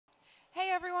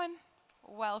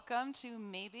Welcome to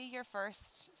maybe your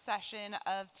first session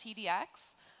of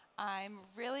TDX. I'm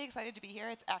really excited to be here.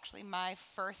 It's actually my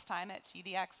first time at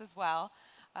TDX as well.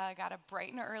 I got a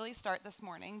bright and early start this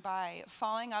morning by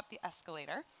falling up the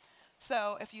escalator.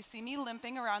 So if you see me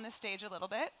limping around the stage a little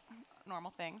bit,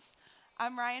 normal things.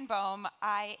 I'm Ryan Bohm.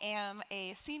 I am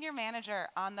a senior manager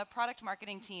on the product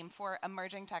marketing team for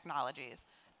emerging technologies.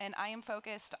 And I am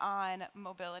focused on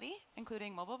mobility,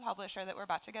 including mobile publisher that we're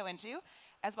about to go into,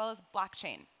 as well as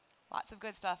blockchain. Lots of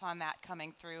good stuff on that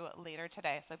coming through later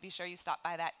today, so be sure you stop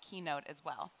by that keynote as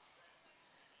well.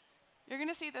 You're going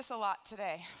to see this a lot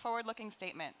today. Forward-looking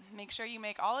statement. Make sure you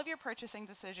make all of your purchasing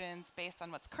decisions based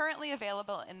on what's currently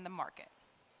available in the market.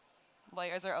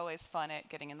 Lawyers are always fun at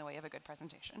getting in the way of a good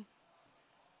presentation.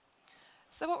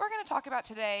 So what we're going to talk about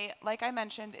today, like I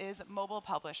mentioned, is mobile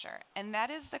publisher. And that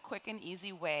is the quick and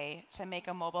easy way to make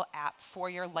a mobile app for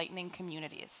your Lightning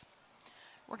communities.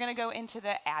 We're going to go into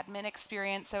the admin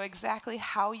experience, so exactly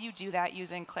how you do that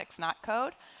using clicks, not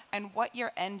code, and what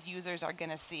your end users are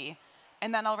going to see.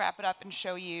 And then I'll wrap it up and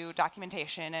show you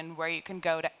documentation and where you can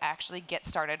go to actually get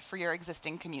started for your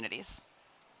existing communities.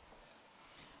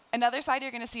 Another side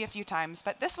you're going to see a few times,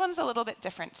 but this one's a little bit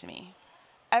different to me.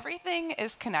 Everything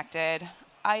is connected.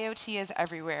 IoT is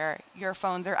everywhere. Your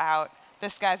phones are out.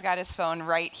 This guy's got his phone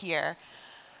right here.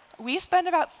 We spend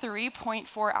about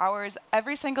 3.4 hours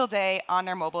every single day on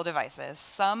our mobile devices,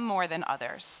 some more than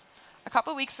others. A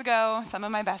couple weeks ago, some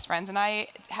of my best friends and I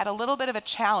had a little bit of a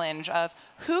challenge of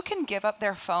who can give up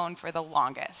their phone for the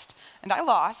longest. And I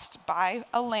lost by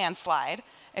a landslide.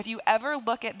 If you ever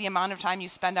look at the amount of time you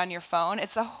spend on your phone,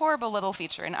 it's a horrible little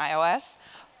feature in iOS.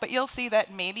 But you'll see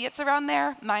that maybe it's around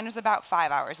there. Mine was about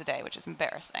 5 hours a day, which is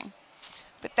embarrassing.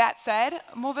 But that said,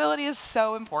 mobility is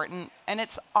so important, and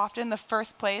it's often the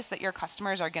first place that your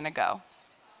customers are going to go.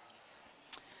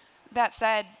 That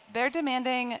said, they're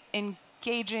demanding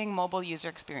engaging mobile user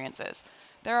experiences.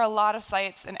 There are a lot of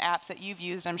sites and apps that you've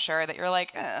used, I'm sure, that you're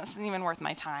like, this isn't even worth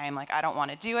my time, like I don't want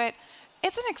to do it.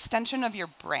 It's an extension of your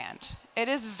brand. It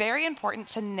is very important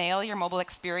to nail your mobile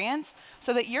experience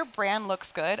so that your brand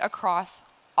looks good across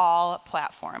all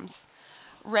platforms.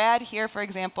 Rad here, for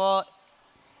example,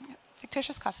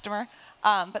 fictitious customer,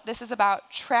 but this is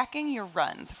about tracking your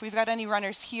runs. If we've got any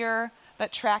runners here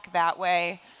that track that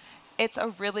way, it's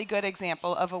a really good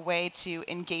example of a way to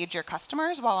engage your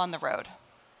customers while on the road.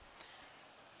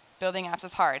 Building apps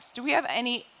is hard. Do we have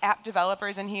any app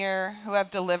developers in here who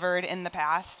have delivered in the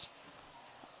past?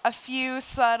 A few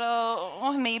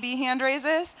subtle, maybe hand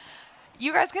raises.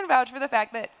 You guys can vouch for the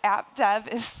fact that app dev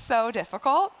is so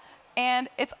difficult, and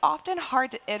it's often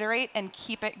hard to iterate and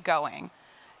keep it going.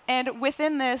 And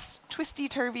within this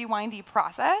twisty-turvy, windy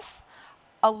process,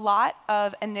 a lot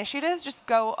of initiatives just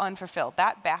go unfulfilled.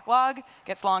 That backlog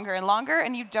gets longer and longer,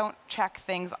 and you don't check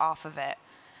things off of it.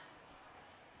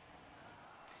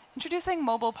 Introducing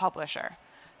Mobile Publisher.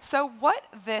 So what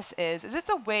this is it's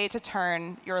a way to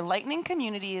turn your Lightning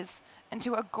communities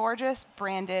into a gorgeous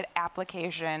branded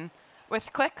application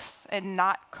with clicks and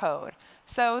not code.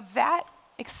 So that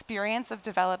experience of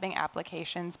developing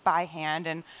applications by hand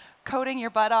and coding your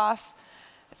butt off,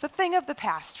 it's a thing of the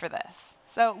past for this.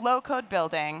 So low-code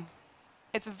building,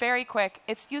 it's very quick.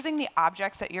 It's using the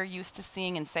objects that you're used to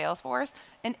seeing in Salesforce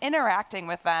and interacting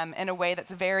with them in a way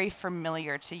that's very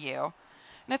familiar to you.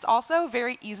 And it's also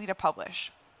very easy to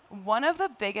publish. One of the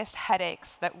biggest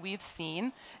headaches that we've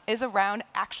seen is around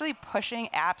actually pushing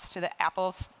apps to the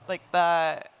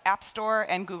the App Store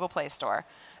and Google Play Store.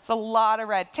 It's a lot of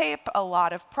red tape, a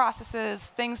lot of processes,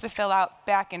 things to fill out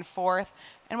back and forth.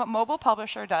 And what Mobile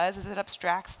Publisher does is it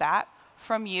abstracts that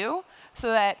from you so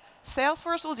that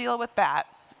Salesforce will deal with that,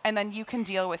 and then you can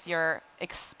deal with your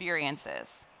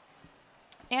experiences.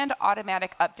 And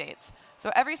automatic updates.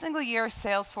 So every single year,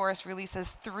 Salesforce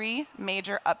releases 3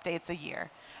 major updates a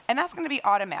year. And that's going to be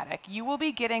automatic. You will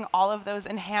be getting all of those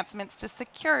enhancements to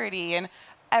security and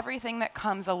everything that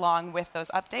comes along with those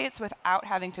updates without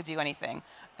having to do anything.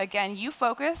 Again, you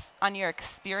focus on your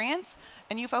experience,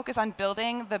 and you focus on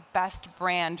building the best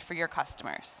brand for your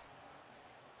customers.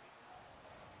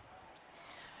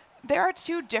 There are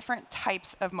 2 different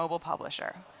types of mobile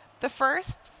publisher. The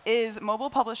first is mobile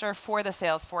publisher for the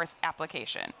Salesforce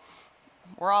application.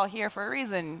 We're all here for a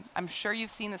reason. I'm sure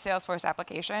you've seen the Salesforce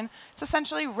application. It's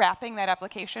essentially wrapping that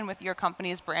application with your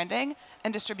company's branding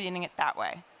and distributing it that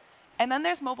way. And then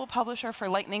there's Mobile Publisher for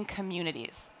Lightning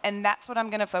communities. And that's what I'm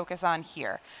going to focus on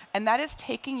here. And that is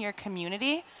taking your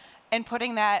community and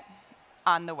putting that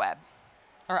on the web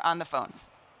or on the phones.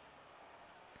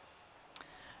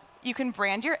 You can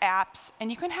brand your apps,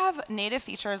 and you can have native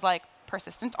features like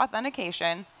persistent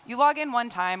authentication. You log in one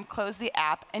time, close the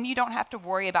app, and you don't have to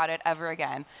worry about it ever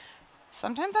again.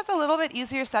 Sometimes that's a little bit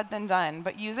easier said than done,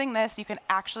 but using this, you can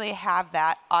actually have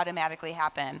that automatically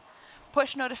happen.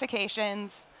 Push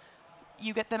notifications,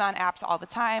 you get them on apps all the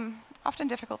time, often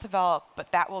difficult to develop,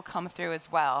 but that will come through as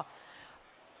well.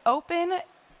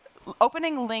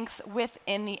 Opening links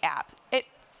within the app. It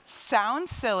sounds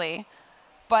silly,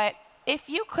 but if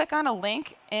you click on a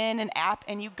link in an app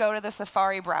and you go to the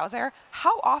Safari browser,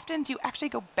 how often do you actually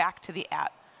go back to the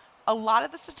app? A lot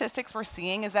of the statistics we're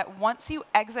seeing is that once you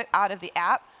exit out of the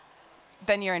app,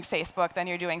 then you're in Facebook, then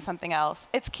you're doing something else.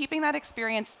 It's keeping that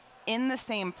experience in the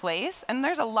same place, and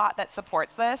there's a lot that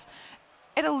supports this.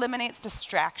 It eliminates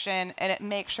distraction, and it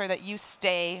makes sure that you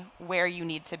stay where you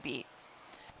need to be.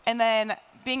 And then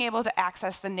being able to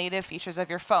access the native features of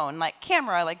your phone, like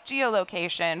camera, like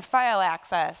geolocation, file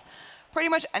access, pretty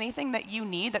much anything that you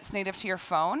need that's native to your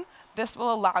phone, this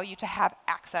will allow you to have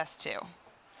access to.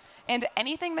 And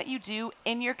anything that you do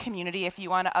in your community, if you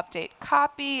want to update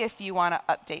copy, if you want to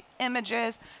update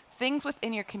images, things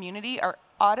within your community are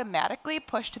automatically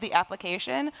pushed to the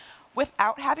application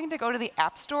without having to go to the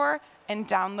App Store and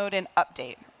download an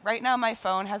update. Right now, my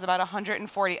phone has about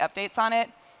 140 updates on it.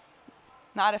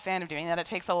 Not a fan of doing that. It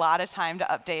takes a lot of time to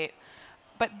update.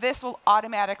 But this will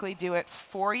automatically do it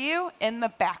for you in the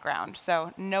background,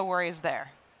 so no worries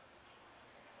there.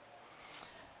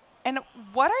 And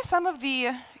what are some of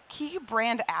the key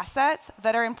brand assets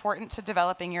that are important to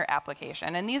developing your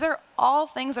application? And these are all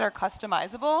things that are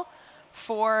customizable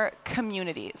for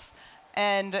communities.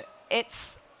 And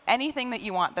it's anything that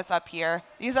you want that's up here.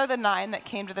 These are the 9 that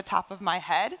came to the top of my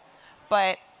head,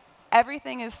 but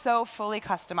everything is so fully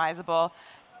customizable.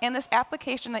 And this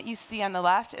application that you see on the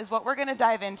left is what we're going to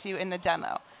dive into in the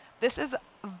demo. This is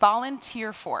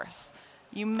Volunteerforce.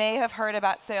 You may have heard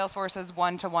about Salesforce's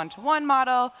one-to-one-to-one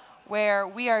model, where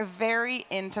we are very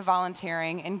into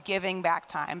volunteering and giving back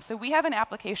time. So we have an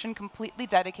application completely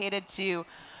dedicated to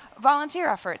volunteer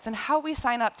efforts and how we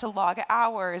sign up to log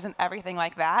hours and everything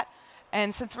like that.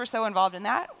 And since we're so involved in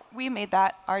that, we made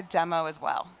that our demo as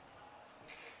well.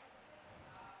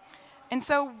 And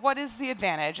so what is the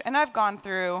advantage? And I've gone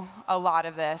through a lot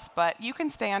of this, but you can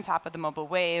stay on top of the mobile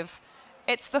wave.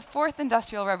 It's the 4th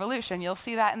industrial revolution. You'll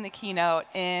see that in the keynote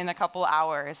in a couple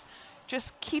hours.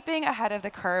 Just keeping ahead of the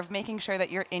curve, making sure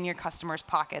that you're in your customers'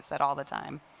 pockets at all the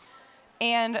time.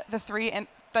 And the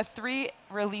 3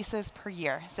 releases per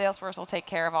year. Salesforce will take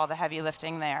care of all the heavy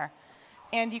lifting there.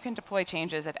 And you can deploy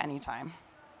changes at any time.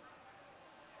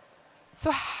 So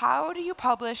how do you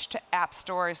publish to app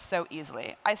stores so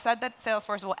easily? I said that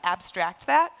Salesforce will abstract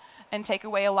that and take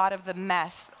away a lot of the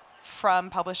mess from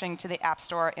publishing to the App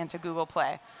Store and to Google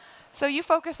Play. So you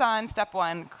focus on step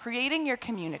 1, creating your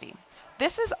community.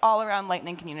 This is all around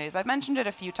Lightning communities. I've mentioned it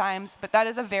a few times, but that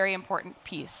is a very important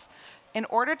piece. In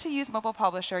order to use Mobile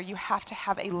Publisher, you have to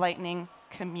have a Lightning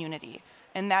community,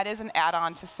 and that is an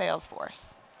add-on to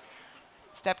Salesforce.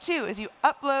 Step 2 is you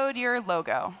upload your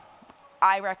logo.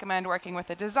 I recommend working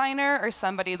with a designer or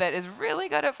somebody that is really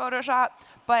good at Photoshop,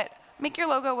 but make your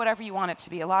logo whatever you want it to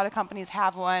be. A lot of companies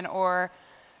have one, or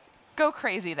go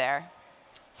crazy there.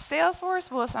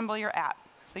 Salesforce will assemble your app.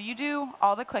 So you do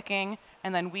all the clicking,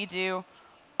 and then we do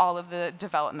all of the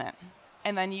development.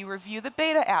 And then you review the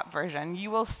beta app version.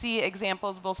 You will see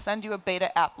examples. We'll send you a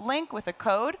beta app link with a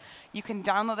code. You can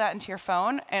download that into your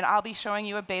phone, and I'll be showing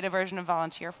you a beta version of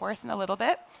Volunteerforce in a little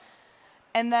bit.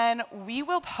 And then we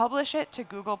will publish it to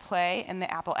Google Play and the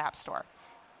Apple App Store.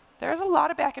 There's a lot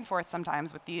of back and forth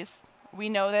sometimes with these. We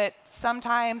know that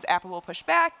sometimes Apple will push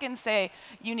back and say,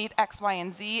 you need X, Y,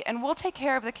 and Z, and we'll take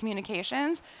care of the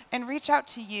communications and reach out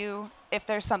to you if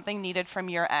there's something needed from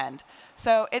your end.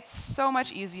 So it's so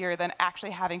much easier than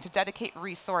actually having to dedicate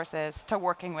resources to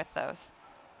working with those.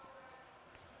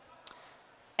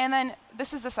 And then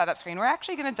this is the setup screen. We're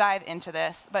actually going to dive into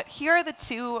this, but here are the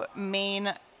 2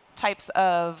 main types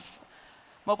of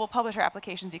mobile publisher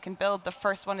applications you can build. The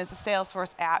first one is a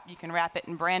Salesforce app. You can wrap it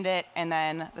and brand it. And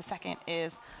then the second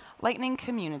is Lightning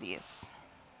Communities.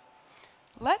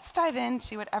 Let's dive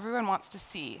into what everyone wants to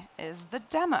see, is the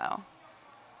demo.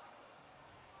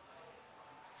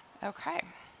 OK.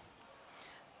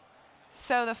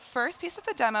 So the first piece of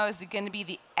the demo is going to be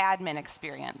the admin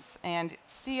experience. And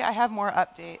see, I have more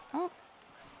update. Oh.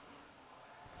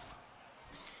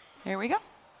 Here we go.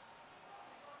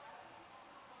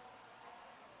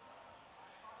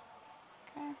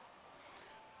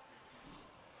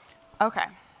 OK.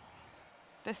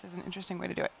 This is an interesting way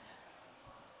to do it.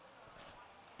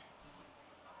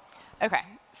 OK.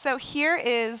 So here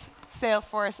is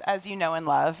Salesforce as you know and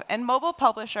love. And Mobile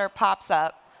Publisher pops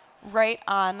up right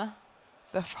on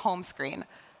the home screen.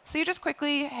 So you just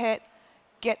quickly hit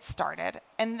Get Started.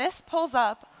 And this pulls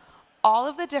up all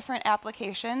of the different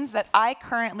applications that I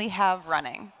currently have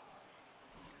running.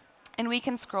 And we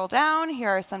can scroll down. Here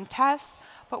are some tests.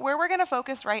 But where we're going to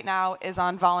focus right now is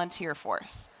on Volunteer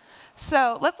Force.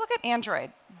 So let's look at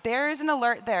Android. There's an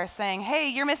alert there saying, hey,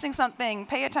 you're missing something.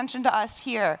 Pay attention to us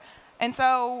here. And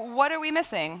so what are we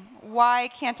missing? Why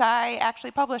can't I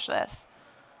actually publish this?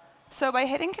 So by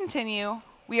hitting Continue,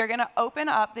 we are going to open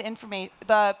up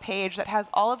the page that has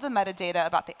all of the metadata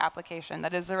about the application.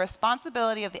 That is the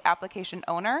responsibility of the application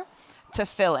owner to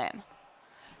fill in.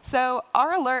 So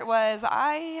our alert was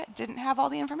I didn't have all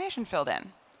the information filled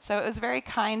in. So it was very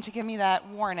kind to give me that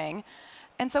warning.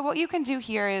 And so what you can do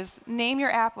here is name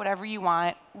your app whatever you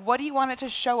want. What do you want it to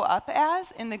show up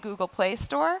as in the Google Play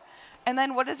Store? And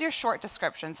then what is your short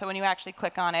description? So when you actually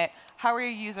click on it, how are your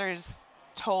users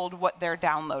told what they're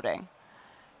downloading?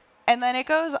 And then it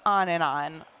goes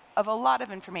on of a lot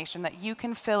of information that you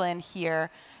can fill in here.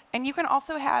 And you can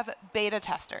also have beta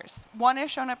testers. One is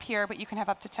shown up here, but you can have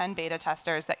up to 10 beta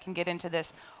testers that can get into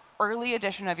this early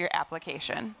edition of your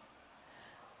application.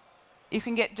 You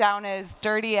can get down as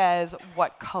dirty as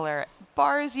what color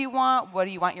bars you want, what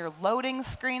do you want your loading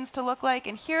screens to look like,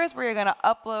 and here's where you're going to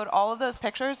upload all of those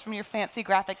pictures from your fancy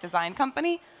graphic design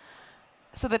company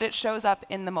so that it shows up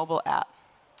in the mobile app.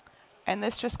 And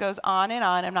this just goes on and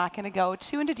on. I'm not going to go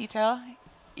too into detail.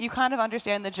 You kind of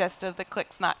understand the gist of the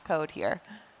clicks not code here.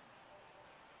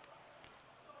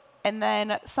 And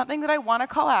then something that I want to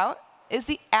call out is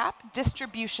the app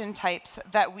distribution types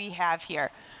that we have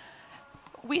here.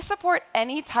 We support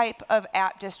any type of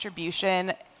app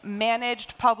distribution,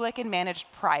 managed public and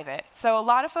managed private. So a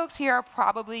lot of folks here are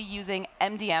probably using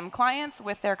MDM clients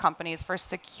with their companies for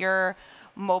secure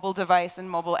mobile device and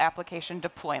mobile application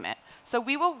deployment. So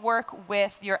we will work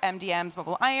with your MDMs,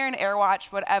 Mobile Iron,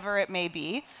 AirWatch, whatever it may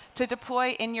be, to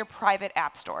deploy in your private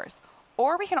app stores.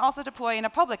 Or we can also deploy in a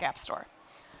public app store.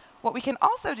 What we can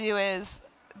also do is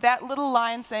that little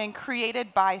line saying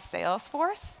created by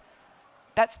Salesforce,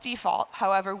 that's default.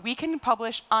 However, we can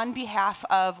publish on behalf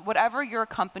of whatever your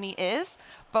company is,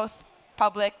 both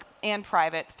public and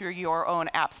private, through your own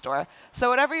app store. So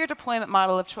whatever your deployment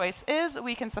model of choice is,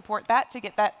 we can support that to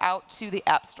get that out to the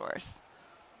app stores.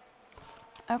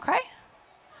 OK.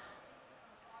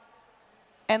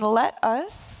 And let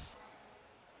us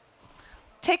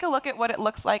take a look at what it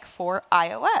looks like for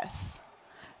iOS.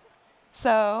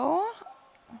 So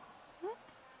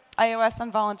iOS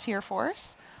on Volunteer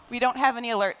Force. We don't have any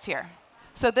alerts here.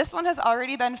 So this one has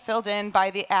already been filled in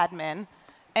by the admin,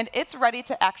 and it's ready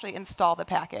to actually install the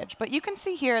package. But you can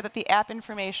see here that the app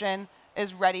information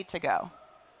is ready to go.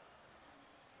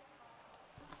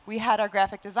 We had our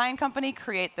graphic design company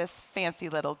create this fancy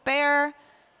little bear,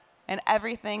 and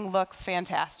everything looks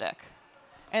fantastic.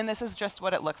 And this is just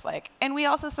what it looks like. And we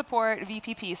also support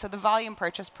VPP, so the volume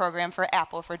purchase program for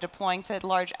Apple for deploying to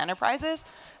large enterprises.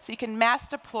 So you can mass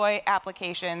deploy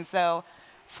applications. So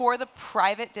for the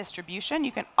private distribution,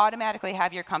 you can automatically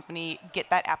have your company get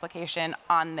that application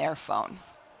on their phone.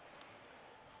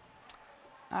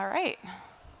 All right.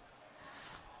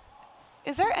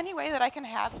 Is there any way that I can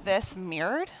have this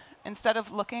mirrored instead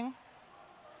of looking?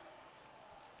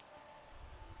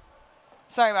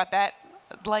 Sorry about that.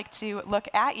 I'd like to look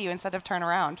at you instead of turn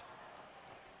around.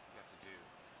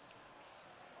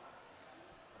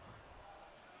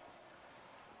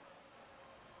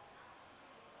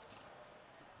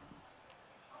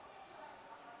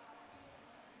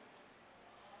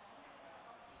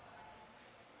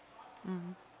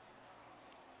 Mm-hmm.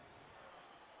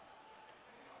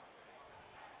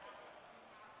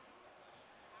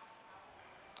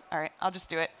 All right, I'll just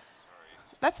do it.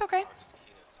 Sorry. That's OK.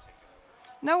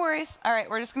 No worries. All right,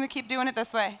 we're just going to keep doing it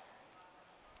this way.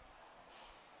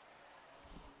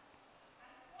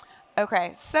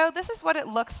 OK, so this is what it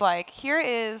looks like. Here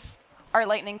is our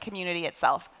Lightning community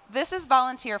itself. This is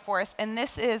Volunteer Force, and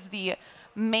this is the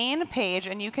main page.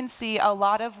 And you can see a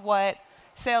lot of what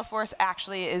Salesforce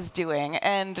actually is doing.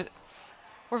 And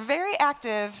we're very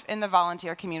active in the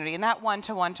volunteer community in that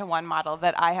one-to-one-to-one model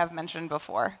that I have mentioned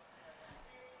before.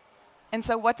 And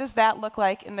so what does that look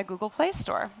like in the Google Play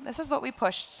Store? This is what we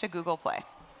pushed to Google Play.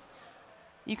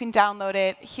 You can download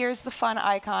it. Here's the fun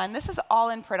icon. This is all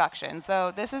in production.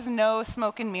 So this is no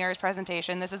smoke and mirrors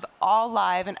presentation. This is all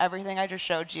live, and everything I just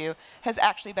showed you has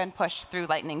actually been pushed through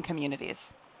Lightning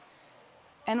communities.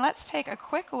 And let's take a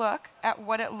quick look at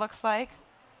what it looks like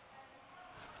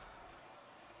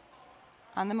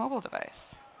on the mobile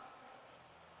device.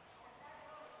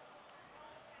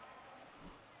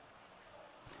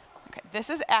 OK, this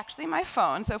is actually my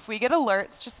phone. So if we get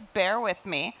alerts, just bear with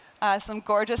me. some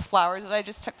gorgeous flowers that I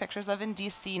just took pictures of in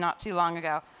DC not too long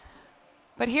ago.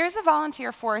 But here's a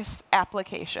volunteer force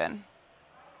application.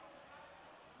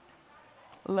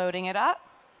 Loading it up.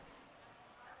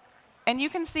 And you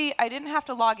can see I didn't have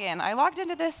to log in. I logged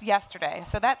into this yesterday.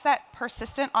 So that's that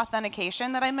persistent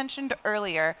authentication that I mentioned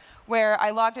earlier, where I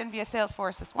logged in via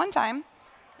Salesforce this one time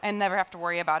and never have to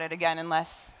worry about it again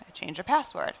unless I change a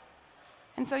password.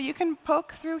 And so you can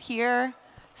poke through here,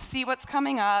 see what's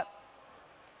coming up.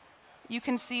 You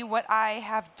can see what I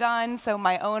have done, so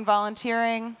my own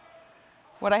volunteering,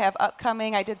 what I have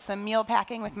upcoming. I did some meal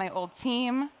packing with my old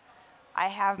team. I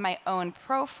have my own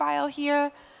profile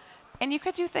here. And you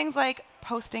could do things like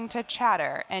posting to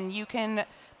Chatter, and you can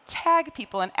tag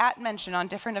people and @mention on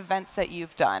different events that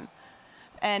you've done.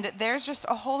 And there's just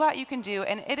a whole lot you can do,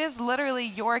 and it is literally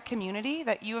your community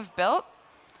that you have built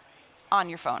on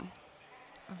your phone.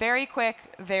 Very quick,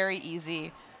 very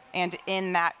easy, and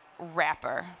in that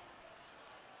wrapper.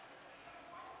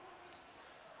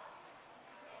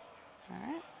 All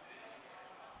right.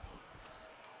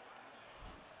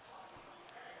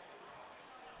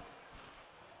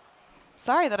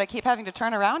 Sorry that I keep having to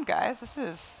turn around, guys. This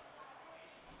is...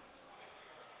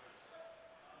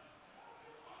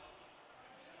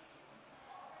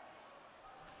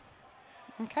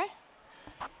 OK.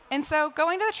 And so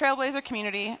going to the Trailblazer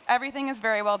community, everything is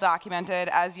very well documented,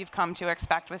 as you've come to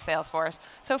expect with Salesforce.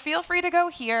 So feel free to go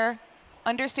here,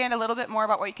 understand a little bit more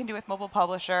about what you can do with Mobile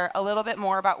Publisher, a little bit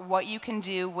more about what you can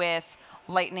do with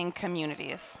Lightning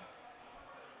communities,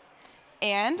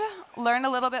 and learn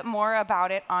a little bit more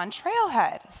about it on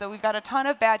Trailhead. So we've got a ton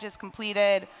of badges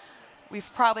completed.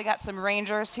 We've probably got some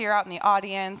Rangers here out in the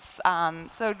audience.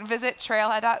 So visit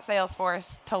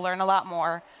trailhead.salesforce to learn a lot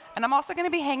more. And I'm also going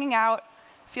to be hanging out.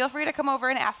 Feel free to come over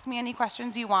and ask me any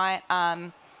questions you want.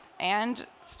 And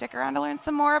stick around to learn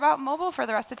some more about mobile for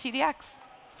the rest of TDX.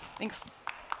 Thanks.